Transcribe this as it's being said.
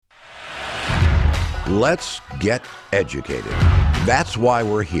Let's get educated. That's why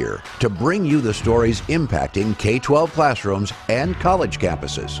we're here, to bring you the stories impacting K-12 classrooms and college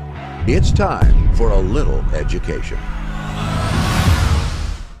campuses. It's time for a little education.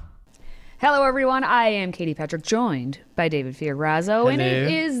 Hello, everyone. I am Katie Patrick, joined by David Fiorazo, and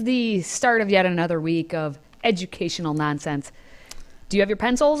it is the start of yet another week of educational nonsense. Do you have your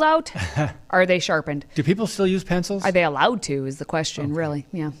pencils out? Are they sharpened? Do people still use pencils? Are they allowed to, is the question, really.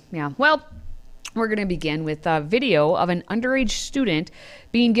 Yeah. Well, we're going to begin with a video of an underage student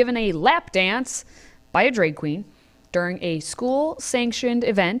being given a lap dance by a drag queen during a school-sanctioned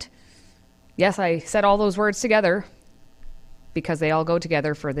event. Yes, I said all those words together because they all go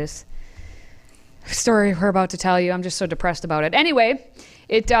together for this story we're about to tell you. I'm just so depressed about it. Anyway,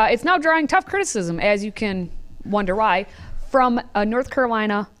 it's now drawing tough criticism, as you can wonder why, from a North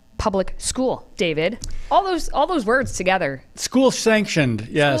Carolina public school. David, all those words together. School sanctioned,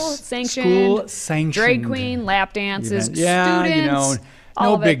 yes. School sanctioned. Drag queen, lap dances, yeah, students.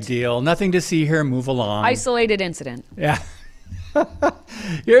 No big deal. Nothing to see here. Move along. Isolated incident. Yeah.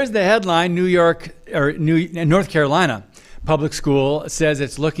 Here's the headline: North Carolina public school says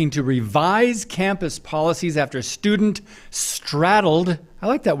it's looking to revise campus policies after student straddled. I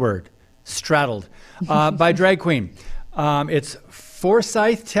like that word, straddled, by drag queen. It's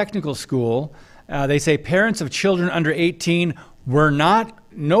Forsyth Technical School. They say parents of children under 18 were not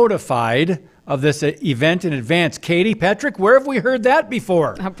notified of this event in advance. Katie, Patrick, where have we heard that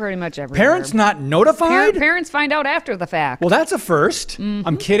before? Pretty much everywhere. Parents not notified? Parents find out after the fact. Well, that's a first. Mm-hmm.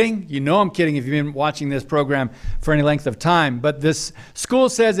 I'm kidding. You know I'm kidding if you've been watching this program for any length of time. But this school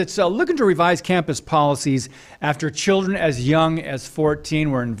says it's looking to revise campus policies after children as young as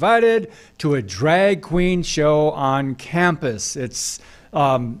 14 were invited to a drag queen show on campus. It's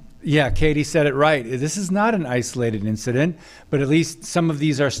yeah, Katie said it right. This is not an isolated incident, but at least some of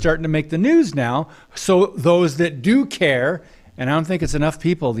these are starting to make the news now. So those that do care, and I don't think it's enough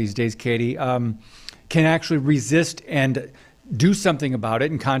people these days, Katie, can actually resist and do something about it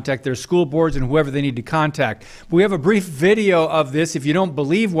and contact their school boards and whoever they need to contact. But we have a brief video of this. If you don't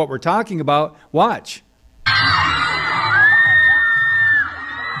believe what we're talking about, watch.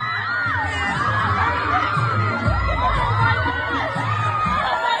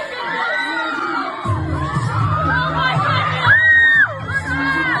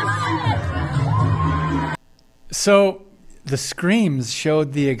 So the screams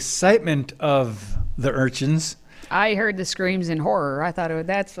showed the excitement of the urchins. I heard the screams in horror. I thought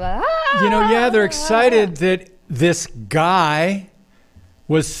they're excited that this guy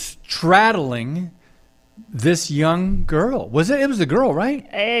was straddling this young girl. It was a girl, right?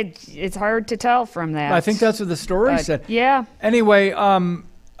 It's hard to tell from that. I think that's what the story said. Yeah. Anyway,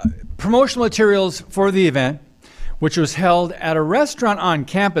 promotional materials for the event, which was held at a restaurant on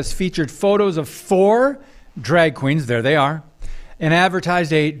campus, featured photos of 4 drag queens, there they are, and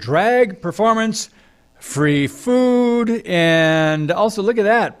advertised a drag performance, free food, and also look at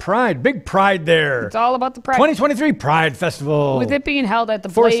that, Pride, big Pride there. It's all about the Pride. 2023 Pride Festival. With it being held at the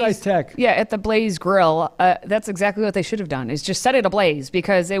Forsyth Tech. Yeah, at the Blaze Grill. That's exactly what they should have done, is just set it ablaze,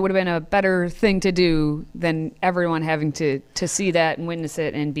 because it would have been a better thing to do than everyone having to see that and witness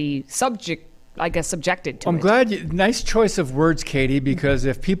it and be subjected to it. I'm glad nice choice of words, Katie, because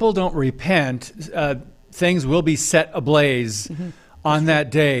if people don't repent, things will be set ablaze on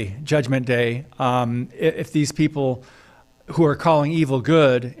that day, Judgment Day. If these people who are calling evil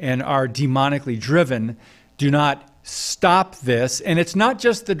good and are demonically driven do not stop this, and it's not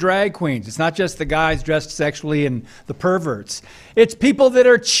just the drag queens, it's not just the guys dressed sexually and the perverts. It's people that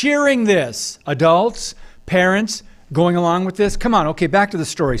are cheering this, adults, parents, going along with this. Come on, okay, back to the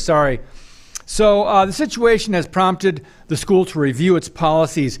story, sorry. So the situation has prompted the school to review its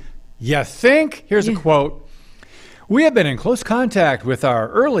policies. You think? Here's a quote. We have been in close contact with our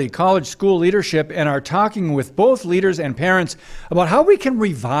early college school leadership and are talking with both leaders and parents about how we can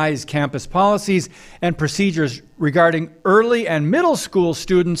revise campus policies and procedures regarding early and middle school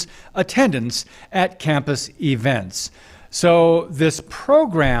students' attendance at campus events. So this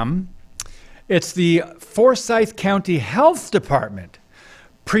program, it's the Forsyth County Health Department,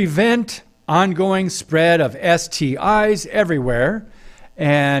 prevent ongoing spread of STIs everywhere,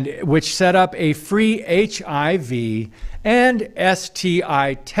 and which set up a free HIV and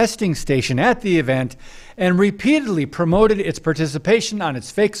STI testing station at the event and repeatedly promoted its participation on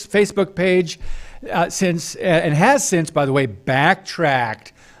its Facebook page has since, by the way,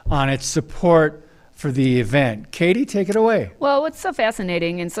 backtracked on its support for the event. Katie, take it away. Well, what's so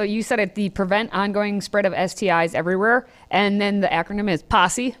fascinating, and so you said it, the prevent ongoing spread of STIs everywhere, and then the acronym is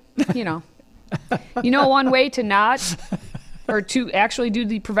POSSE, one way to not or to actually do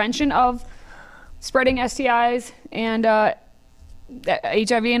the prevention of spreading STIs and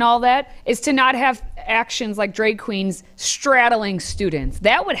HIV and all that is to not have actions like drag queens straddling students.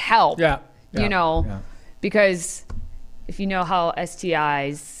 That would help. Yeah. Because if you know how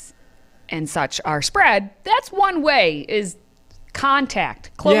STIs and such are spread, that's one way is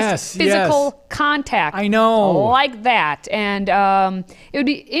contact, close physical contact. I know. Like that. And it would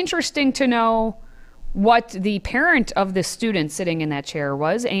be interesting to know what the parent of the student sitting in that chair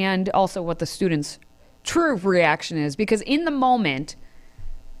was and also what the student's true reaction is, because in the moment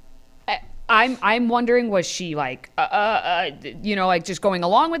I'm wondering, was she like like just going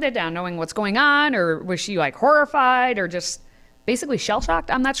along with it, not knowing what's going on, or was she like horrified or just basically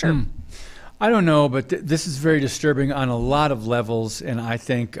shell-shocked? I'm not sure. I don't know, but this is very disturbing on a lot of levels, and I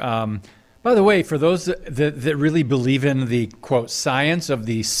think by the way, for those that really believe in the quote science of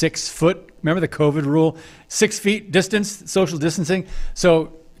the 6 foot, remember the COVID rule, 6 feet distance, social distancing,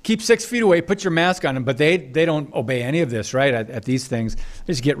 so keep 6 feet away, put your mask on them, but they don't obey any of this, right, at these things.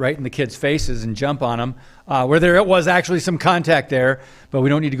 They just get right in the kids' faces and jump on them, where there was actually some contact there, but we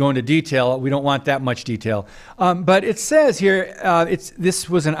don't need to go into detail. We don't want that much detail. But it says here, this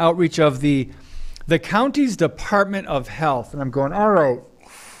was an outreach of the county's Department of Health, and I'm going, all right,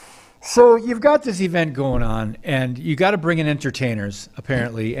 so you've got this event going on, and you got to bring in entertainers,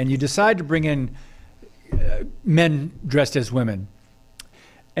 apparently, and you decide to bring in men dressed as women.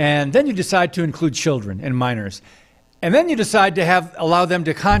 And then you decide to include children and minors. And then you decide to allow them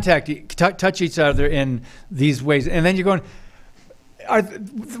to touch each other in these ways. And then you're going,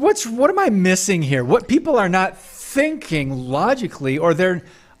 what am I missing here? What people are not thinking logically, or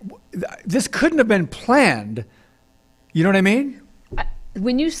this couldn't have been planned. You know what I mean?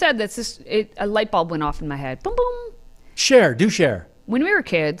 When you said this, a light bulb went off in my head. Boom, boom. Do share. When we were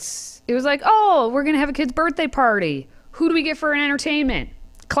kids, it was like, oh, we're going to have a kid's birthday party. Who do we get for an entertainment?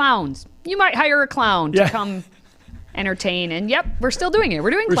 Clowns. You might hire a clown to come entertain. And yep, we're still doing it.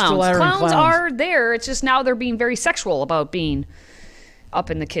 We're doing clowns. Clowns are there. It's just now they're being very sexual about being up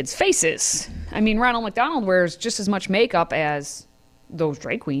in the kids' faces. I mean, Ronald McDonald wears just as much makeup as those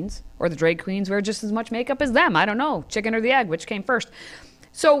drag queens, or the drag queens wear just as much makeup as them. I don't know. Chicken or the egg, which came first?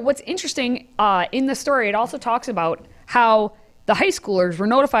 So what's interesting in the story, it also talks about how the high schoolers were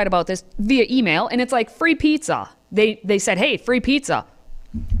notified about this via email, and it's like free pizza. They said, hey, free pizza.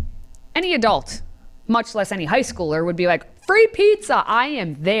 Any adult, much less any high schooler, would be like, free pizza, I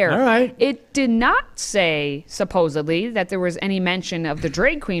am there. All right. It did not say, supposedly, that there was any mention of the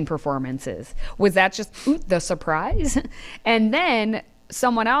drag queen performances. Was that just the surprise? And then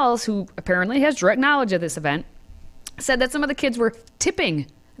someone else who apparently has direct knowledge of this event said that some of the kids were tipping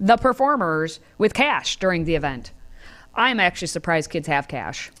the performers with cash during the event. I'm actually surprised kids have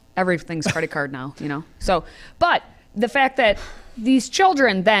cash. Everything's credit card now, So, but the fact that these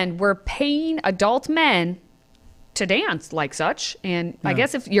children then were paying adult men to dance like such, and I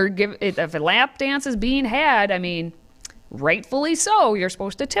guess if a lap dance is being had, I mean, rightfully so, you're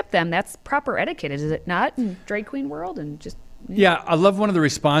supposed to tip them. That's proper etiquette, is it not, in drag queen world? And just yeah, I love one of the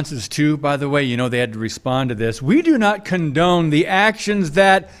responses too. By the way, they had to respond to this. We do not condone the actions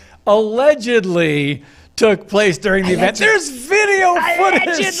that allegedly took place during the event. There's video footage.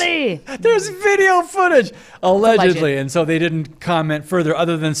 Allegedly. There's video footage. Allegedly. And so they didn't comment further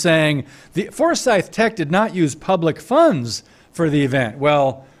other than saying the Forsyth Tech did not use public funds for the event.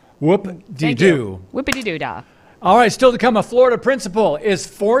 Well, whoop-de-doo. Whoopity-doo-dah. All right, still to come, a Florida principal is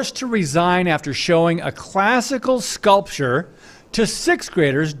forced to resign after showing a classical sculpture to 6th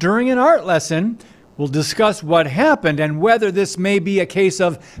graders during an art lesson. We'll discuss what happened and whether this may be a case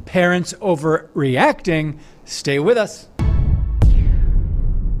of parents overreacting. Stay with us.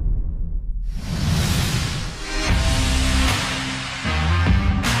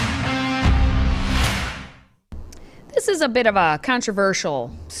 This is a bit of a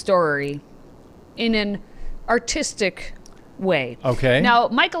controversial story in an artistic way. Okay. Now,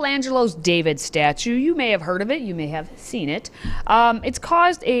 Michelangelo's David statue, you may have heard of it, you may have seen it. It's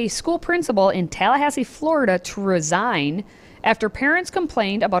caused a school principal in Tallahassee, Florida to resign after parents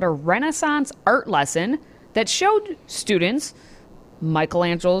complained about a Renaissance art lesson that showed students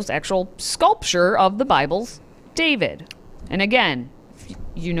Michelangelo's actual sculpture of the Bible's David. And again,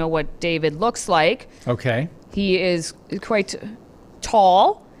 you know what David looks like. Okay. He is quite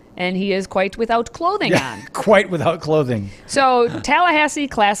tall, and he is quite without clothing on. Quite without clothing. So Tallahassee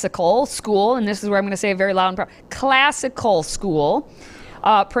Classical School, and this is where I'm going to say it very loud and proud, Classical School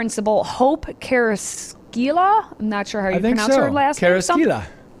Principal Hope Karaskila. I'm not sure how you pronounce her last name. Karaskila.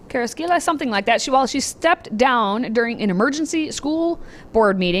 Carrasquilla, something like that. She stepped down during an emergency school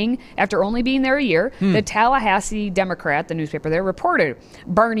board meeting after only being there a year. The Tallahassee Democrat, the newspaper there, reported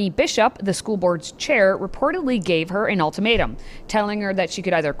Barney Bishop, the school board's chair, reportedly gave her an ultimatum, telling her that she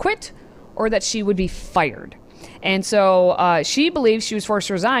could either quit or that she would be fired. And so she believes she was forced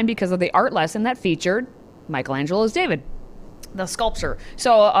to resign because of the art lesson that featured Michelangelo's David, the sculpture.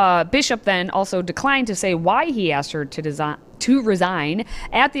 So Bishop then also declined to say why he asked her to resign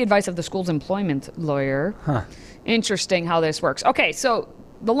at the advice of the school's employment lawyer. Interesting how this works. Okay, so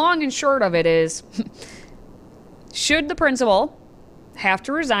the long and short of it is, should the principal have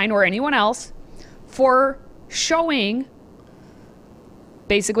to resign, or anyone else, for showing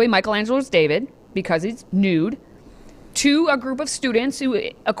basically Michelangelo's David, because he's nude, to a group of students who,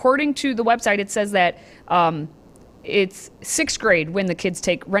 according to the website, it says that it's sixth grade when the kids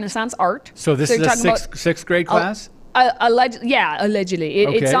take Renaissance art. So this is a sixth grade class? Allegedly.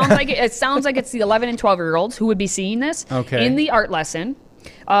 It sounds like it's the 11 and 12-year-olds who would be seeing this in the art lesson.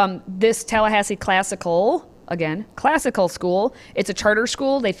 This Tallahassee Classical School, it's a charter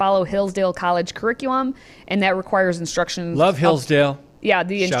school. They follow Hillsdale College curriculum, and that requires instruction. Love Hillsdale.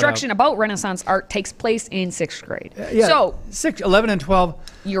 The instruction about Renaissance art takes place in sixth grade. So 11 and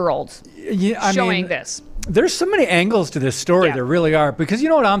 12-year-olds showing this. There's so many angles to this story. There really are. Because you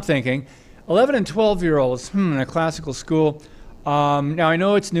know what I'm thinking? 11 and 12-year-olds in a classical school. Now, I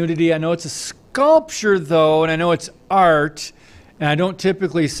know it's nudity. I know it's a sculpture, though, and I know it's art. And I don't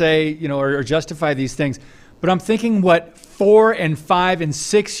typically say, or justify these things. But I'm thinking what 4 and 5 and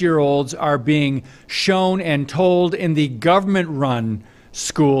 6-year-olds are being shown and told in the government-run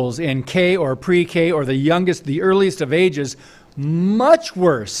schools in K or pre-K or the earliest of ages, much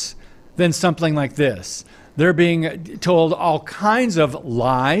worse than something like this. They're being told all kinds of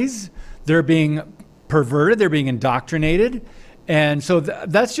lies. They're being perverted. They're being indoctrinated. And so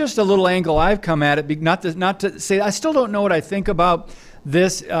that's just a little angle I've come at it. Not to say, I still don't know what I think about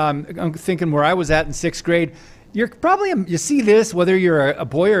this. I'm thinking where I was at in sixth grade. You see this, whether you're a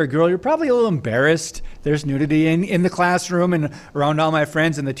boy or a girl, you're probably a little embarrassed. There's nudity in the classroom and around all my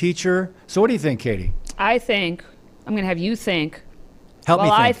friends and the teacher. So what do you think, Katie? I think, I'm going to have you think. Help me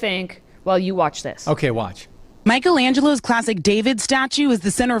think. I think, you watch this. Okay, watch. Michelangelo's classic David statue is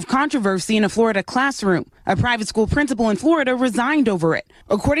the center of controversy in a Florida classroom. A private school principal in Florida resigned over it.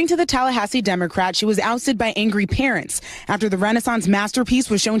 According to the Tallahassee Democrat, she was ousted by angry parents after the Renaissance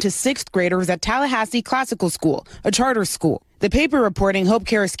masterpiece was shown to sixth graders at Tallahassee Classical School, a charter school. The paper reporting Hope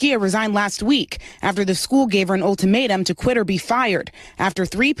Carrasquilla resigned last week after the school gave her an ultimatum to quit or be fired after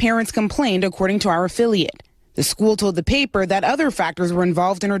 3 parents complained, according to our affiliate. The school told the paper that other factors were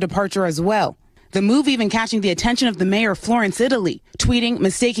involved in her departure as well. The move even catching the attention of the mayor of Florence, Italy, tweeting,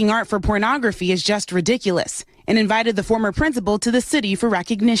 "Mistaking art for pornography is just ridiculous," and invited the former principal to the city for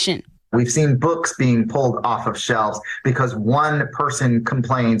recognition. We've seen books being pulled off of shelves because one person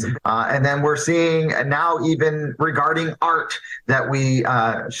complains. And then we're seeing now, even regarding art, that we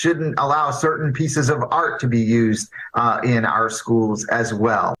shouldn't allow certain pieces of art to be used in our schools as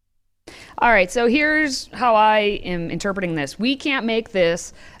well. All right, so here's how I am interpreting this. We can't make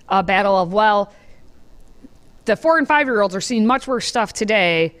this a battle of, the 4 and 5-year-olds are seeing much worse stuff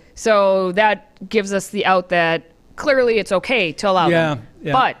today, so that gives us the out that clearly it's okay to allow them.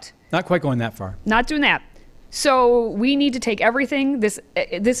 Yeah. But not quite going that far. Not doing that. So we need to take everything. This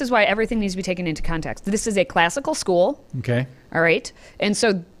is why everything needs to be taken into context. This is a classical school. Okay. All right. And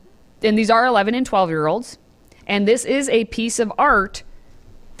these are 11 and 12-year-olds. And this is a piece of art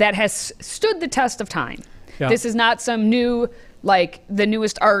that has stood the test of time. Yeah. This is not some new, the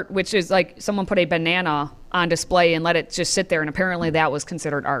newest art, which is like someone put a banana on display and let it just sit there, and apparently that was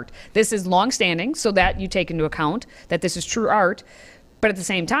considered art. This is long-standing, so that you take into account that this is true art. But at the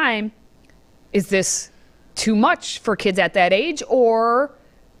same time, is this too much for kids at that age, or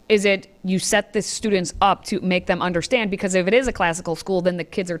is it you set the students up to make them understand? Because if it is a classical school, then the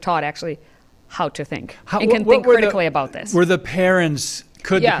kids are taught actually how to think and can think critically about this.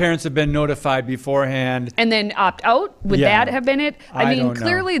 Could the parents have been notified beforehand? And then opt out? Would that have been it? I mean,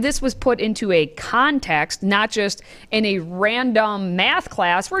 clearly this was put into a context, not just in a random math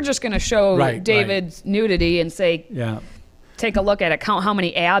class. We're just going to show David's nudity and say, take a look at it, count how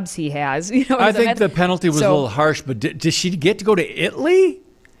many abs he has. I think the penalty was a little harsh, but did she get to go to Italy?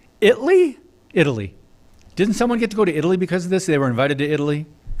 Italy? Didn't someone get to go to Italy because of this? They were invited to Italy?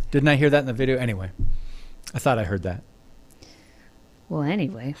 Didn't I hear that in the video? Anyway, I thought I heard that. Well,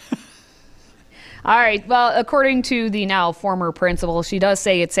 anyway. All right. Well, according to the now former principal, she does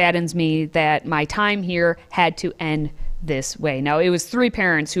say, "It saddens me that my time here had to end this way." Now, it was 3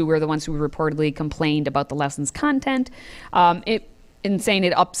 parents who were the ones who reportedly complained about the lesson's content. and saying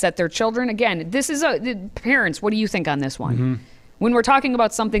it upset their children. Again, this is parents. What do you think on this one? When we're talking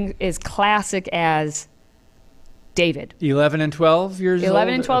about something as classic as David, 11 and 12 years old.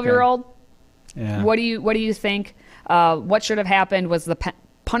 11 and 12-year-old. Yeah. What do you think? What should have happened? Was the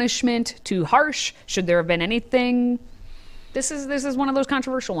punishment too harsh? Should there have been anything? This is one of those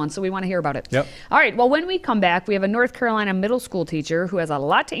controversial ones, so we want to hear about it. Yep. All right, well, when we come back, we have a North Carolina middle school teacher who has a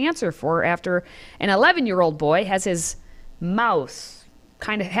lot to answer for after an 11-year-old boy has his mouth,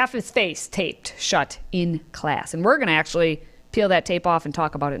 kind of half his face, taped shut in class. And we're going to actually peel that tape off and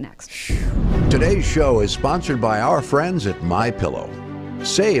talk about it next. Today's show is sponsored by our friends at MyPillow.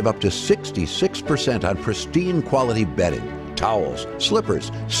 Save up to 66% on pristine quality bedding, towels,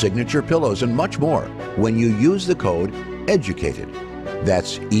 slippers, signature pillows, and much more when you use the code EDUCATED.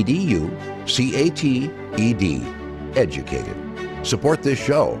 That's EDUCATED. Educated. Support this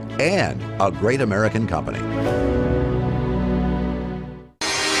show and a great American company.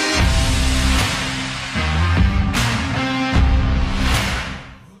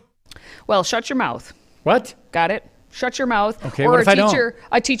 Well, shut your mouth. What? Got it? Shut your mouth. Okay, or what if I don't?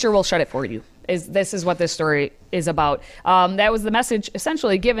 A teacher will shut it for you. This is what this story is about. That was the message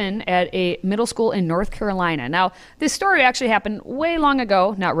essentially given at a middle school in North Carolina. Now, this story actually happened way long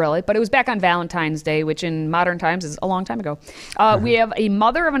ago. Not really, but it was back on Valentine's Day, which in modern times is a long time ago. We have a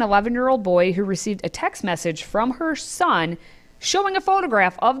mother of an 11-year-old boy who received a text message from her son showing a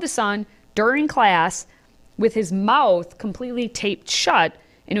photograph of the son during class with his mouth completely taped shut,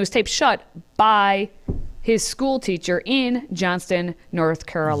 and it was taped shut by his school teacher in Johnston, North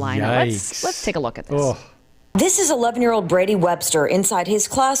Carolina. Yikes. Let's take a look at this. Oh. This is 11-year-old Brady Webster inside his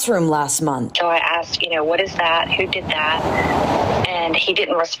classroom last month. So I asked, what is that? Who did that? And he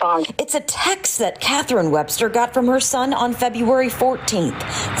didn't respond. It's a text that Catherine Webster got from her son on February 14th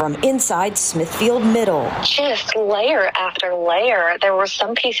from inside Smithfield Middle. Just layer after layer. There were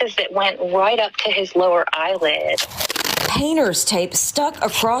some pieces that went right up to his lower eyelid. Painter's tape stuck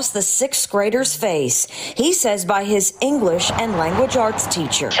across the sixth grader's face. He says by his English and language arts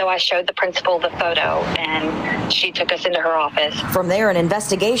teacher. So I showed the principal the photo, and she took us into her office. From there, an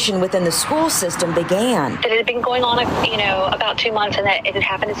investigation within the school system began. It had been going on, about 2 months, and that it had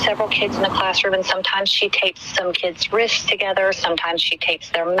happened to several kids in the classroom, and sometimes she tapes some kids' wrists together, sometimes she tapes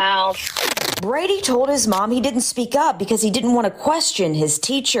their mouths. Brady told his mom he didn't speak up because he didn't want to question his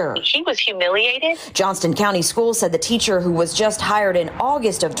teacher. He was humiliated. Johnston County Schools said the teacher, who was just hired in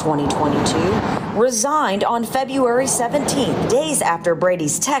August of 2022, resigned on February 17th, days after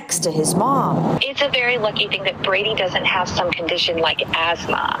Brady's text to his mom. It's a very lucky thing that Brady doesn't have some condition like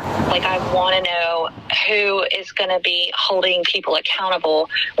asthma. Like, I want to know who is going to be holding people accountable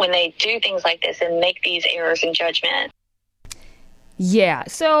when they do things like this and make these errors in judgment. Yeah,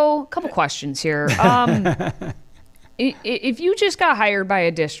 so a couple questions here. If you just got hired by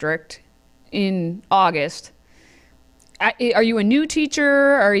a district in August, are you a new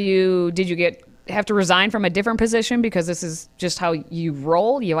teacher? Did you have to resign from a different position because this is just how you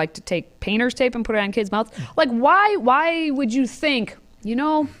roll? You like to take painter's tape and put it on kids' mouths? Like, why would you think,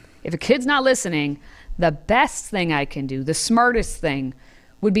 if a kid's not listening, the best thing I can do, the smartest thing,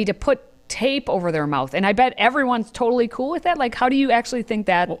 would be to put tape over their mouth? And I bet everyone's totally cool with that. Like, how do you actually think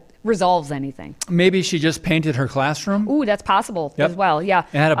that resolves anything? Maybe she just painted her classroom. Ooh, that's possible as well. Yeah.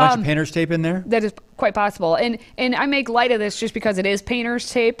 And had a bunch of painter's tape in there. That is quite possible. And I make light of this just because it is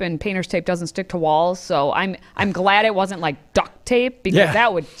painter's tape, and painter's tape doesn't stick to walls. So I'm glad it wasn't like duct tape, because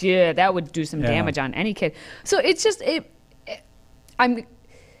that would do some damage on any kid. So it's just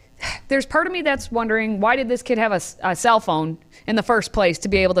there's part of me that's wondering, why did this kid have a cell phone in the first place to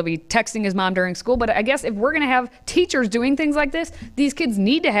be able to be texting his mom during school? But I guess if we're going to have teachers doing things like this, these kids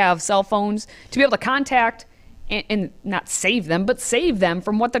need to have cell phones to be able to contact and not save them, but save them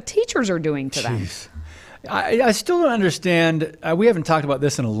from what the teachers are doing to them. I still don't understand. We haven't talked about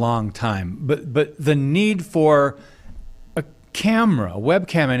this in a long time, but the need for a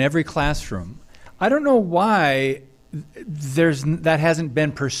webcam in every classroom. I don't know why that hasn't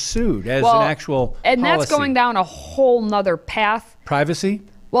been pursued as an actual and policy. That's going down a whole nother path. Privacy?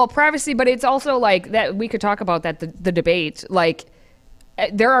 Well, privacy, but it's also like that. We could talk about that, the debate. Like,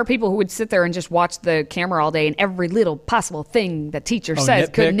 there are people who would sit there and just watch the camera all day, and every little possible thing that teacher says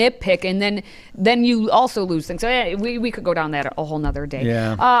could nitpick, and then you also lose things. So we could go down that a whole nother day.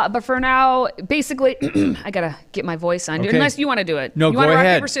 Yeah. But for now, basically, I gotta get my voice on, unless you want to do it. No, you want go rock,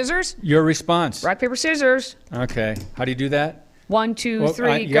 ahead. paper, scissors? Your response. Rock, paper, scissors. Okay. How do you do that? 1, 2,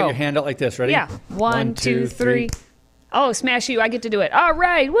 3, you go. got your hand out like this. Ready? Yeah. 1, 2, 3. Oh, smash you. I get to do it. All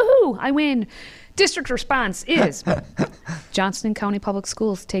right. Woohoo. I win. District response is Johnston County Public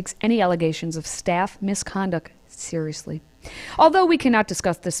Schools takes any allegations of staff misconduct seriously. Although we cannot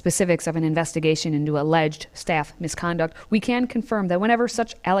discuss the specifics of an investigation into alleged staff misconduct, we can confirm that whenever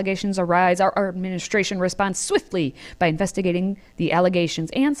such allegations arise, our administration responds swiftly by investigating the allegations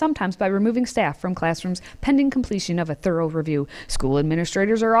and sometimes by removing staff from classrooms pending completion of a thorough review. School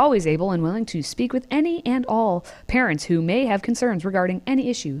administrators are always able and willing to speak with any and all parents who may have concerns regarding any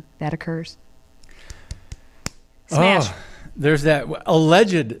issue that occurs. Smash. Oh, there's that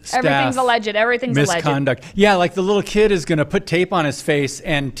alleged staff Everything's alleged. Everything's misconduct. alleged. Yeah, like the little kid is going to put tape on his face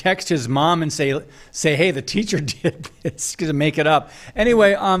and text his mom and say, hey, the teacher did this, to make it up.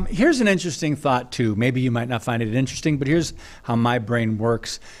 Anyway, here's an interesting thought too. Maybe you might not find it interesting, but here's how my brain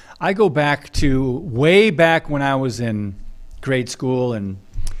works. I go back to way back when I was in grade school, and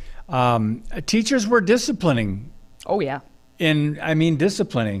teachers were disciplining. Oh, yeah.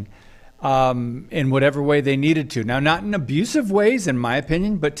 Disciplining. In whatever way they needed to. Now, not in abusive ways, in my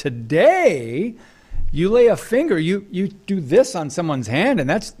opinion, but today, you lay a finger, you do this on someone's hand, and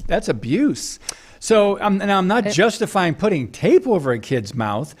that's abuse. So, and I'm not justifying putting tape over a kid's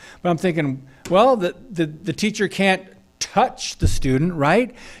mouth, but I'm thinking, well, the teacher can't touch the student,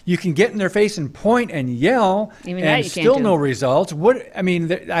 right? You can get in their face and point and yell, Even and that you can't still do. No results.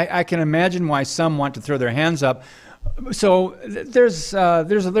 I can imagine why some want to throw their hands up. So there's a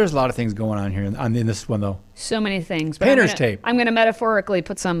lot of things going on here in this one, though. So many things. But Painter's tape. I'm going to metaphorically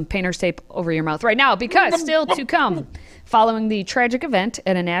put some painter's tape over your mouth right now, because still to come. Following the tragic event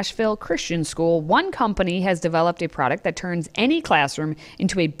at a Nashville Christian school, one company has developed a product that turns any classroom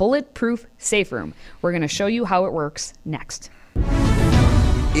into a bulletproof safe room. We're going to show you how it works next.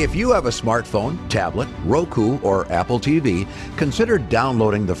 If you have a smartphone, tablet, Roku, or Apple TV, consider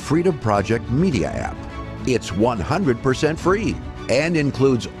downloading the Freedom Project Media app. It's 100% free and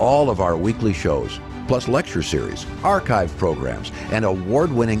includes all of our weekly shows, plus lecture series, archive programs, and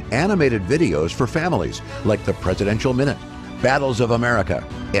award-winning animated videos for families like the Presidential Minute, Battles of America,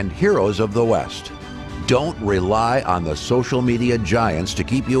 and Heroes of the West. Don't rely on the social media giants to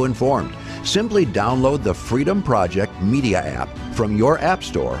keep you informed. Simply download the Freedom Project Media app from your app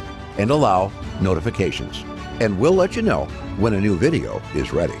store and allow notifications. And we'll let you know when a new video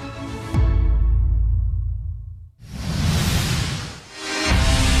is ready.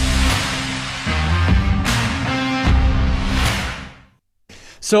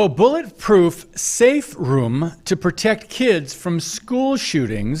 So, bulletproof safe room to protect kids from school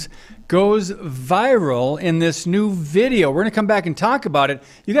shootings goes viral in this new video. We're going to come back and talk about it.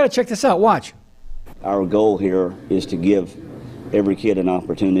 You got to check this out. Watch. Our goal here is to give every kid an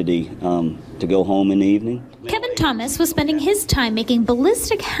opportunity to go home in the evening. Kevin Thomas was spending his time making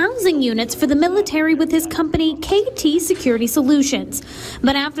ballistic housing units for the military with his company KT Security Solutions.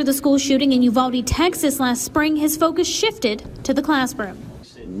 But after the school shooting in Uvalde, Texas last spring, his focus shifted to the classroom.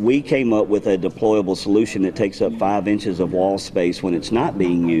 We came up with a deployable solution that takes up 5 inches of wall space when it's not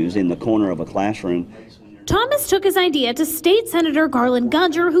being used in the corner of a classroom. Thomas took his idea to State Senator Garland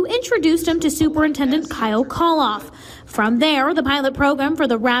Gudger, who introduced him to Superintendent Kyle Koloff. From there, the pilot program for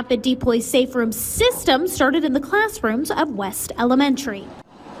the Rapid Deploy Safe Room system started in the classrooms of West Elementary.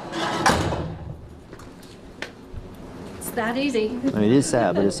 That easy. I mean, it is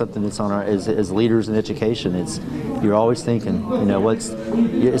sad, but it's something that's on our, as leaders in education, you're always thinking,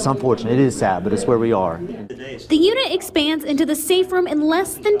 it's unfortunate, it is sad, but it's where we are. The unit expands into the safe room in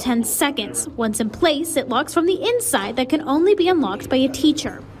less than 10 seconds. Once in place, it locks from the inside that can only be unlocked by a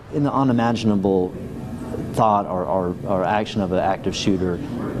teacher. In the unimaginable thought or action of an active shooter,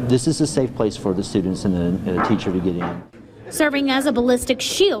 this is a safe place for the students and a teacher to get in. Serving as a ballistic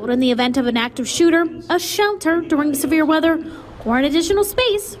shield in the event of an active shooter, a shelter during severe weather, or an additional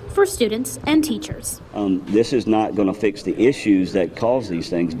space for students and teachers. This is not going to fix the issues that cause these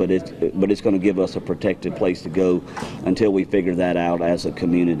things, but it's going to give us a protected place to go until we figure that out as a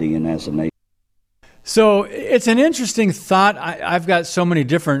community and as a nation. So it's an interesting thought. I've got so many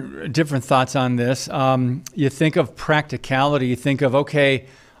different thoughts on this. You think of practicality. You think of, okay,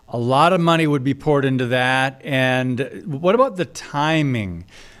 a lot of money would be poured into that. And what about the timing?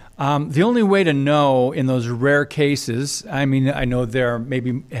 The only way to know in those rare cases, I mean, I know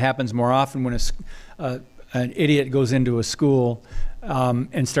maybe it happens more often when an idiot goes into a school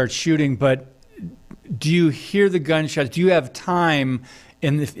and starts shooting, but do you hear the gunshots? Do you have time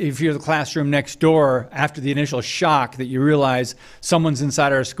if you're the classroom next door after the initial shock that you realize someone's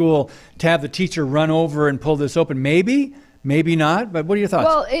inside our school to have the teacher run over and pull this open? Maybe not, but what are your thoughts?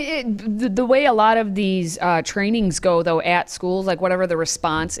 Well, the way a lot of these trainings go, though, at schools, like whatever the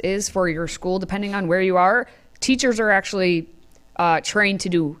response is for your school, depending on where you are, teachers are actually trained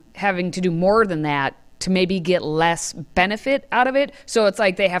having to do more than that to maybe get less benefit out of it. So it's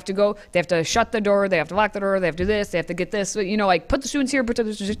like they have to shut the door, they have to lock the door, they have to do this, they have to get this, like put the students here, put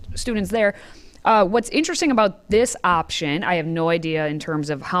the students there. What's interesting about this option, I have no idea in terms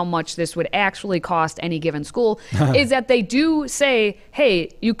of how much this would actually cost any given school, is that they do say, hey,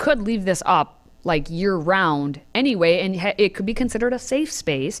 you could leave this up like year round anyway, and it could be considered a safe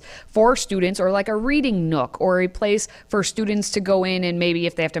space for students, or like a reading nook, or a place for students to go in and maybe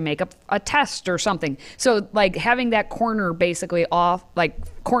if they have to make up a test or something. So like having that corner basically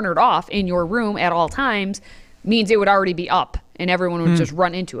cornered off in your room at all times means it would already be up and everyone would just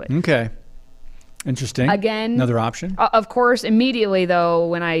run into it. Okay. Interesting. Again, another option. Of course, immediately though,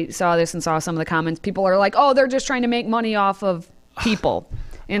 when I saw this and saw some of the comments, people are like, oh, they're just trying to make money off of people.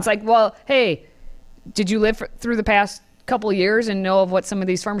 And it's like, well, hey, did you live through the past couple of years and know of what some of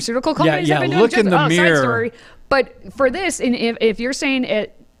these pharmaceutical companies have been doing? Look in the mirror. Side story. But for this, and if you're saying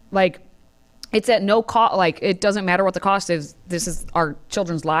it, like, it's at no cost, like it doesn't matter what the cost is, this is our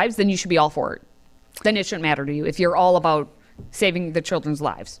children's lives, then you should be all for it. Then it shouldn't matter to you if you're all about saving the children's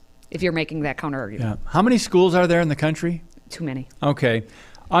lives, if you're making that counter argument. Yeah. How many schools are there in the country? Too many. Okay.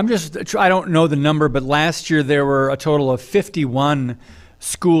 I don't know the number, but last year there were a total of 51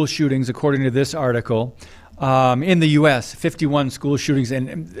 school shootings, according to this article, in the U.S. 51 school shootings,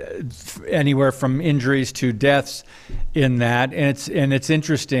 and anywhere from injuries to deaths in that. And it's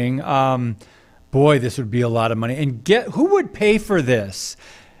interesting. Boy, this would be a lot of money. And who would pay for this?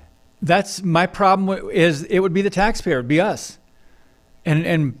 That's my problem. Is it would be the taxpayer, it'd be us,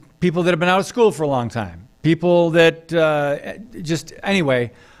 and people that have been out of school for a long time. People that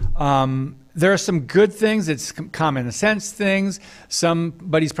anyway. There are some good things. It's common sense things.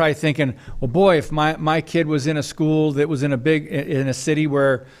 Somebody's probably thinking, well, boy, if my kid was in a school that was in a city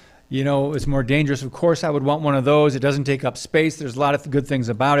where, it was more dangerous, of course I would want one of those. It doesn't take up space. There's a lot of good things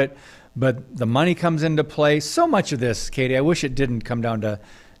about it, but the money comes into play. So much of this, Katie, I wish it didn't come down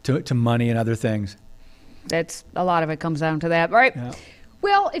to money and other things. That's a lot of it comes down to that, right? Yeah.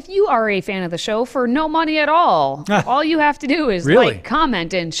 Well, if you are a fan of the show for no money at all, all you have to do is like,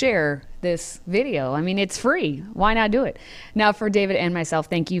 comment, and share this video. I mean, it's free. Why not do it? Now, for David and myself,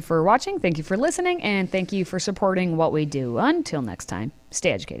 thank you for watching, thank you for listening, and thank you for supporting what we do. Until next time,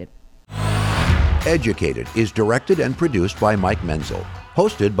 stay educated. Educated is directed and produced by Mike Menzel.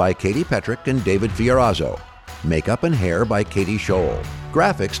 Hosted by Katie Petrick and David Fiorazzo. Makeup and hair by Katie Scholl.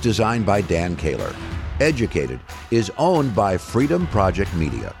 Graphics designed by Dan Kaler. Educated is owned by Freedom Project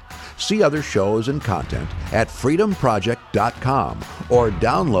Media. See other shows and content at freedomproject.com or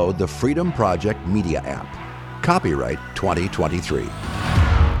download the Freedom Project Media app. Copyright 2023.